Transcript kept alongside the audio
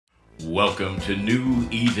Welcome to New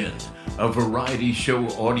Eden, a variety show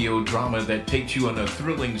audio drama that takes you on a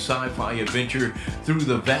thrilling sci-fi adventure through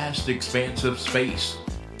the vast expanse of space.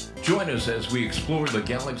 Join us as we explore the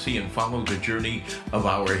galaxy and follow the journey of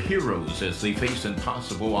our heroes as they face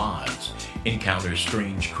impossible odds, encounter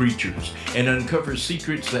strange creatures, and uncover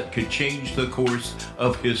secrets that could change the course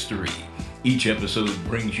of history. Each episode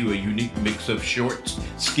brings you a unique mix of shorts,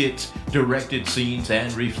 skits, directed scenes,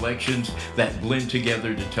 and reflections that blend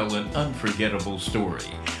together to tell an unforgettable story.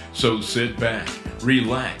 So sit back,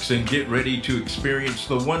 relax, and get ready to experience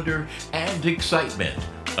the wonder and excitement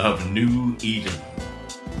of New Eden.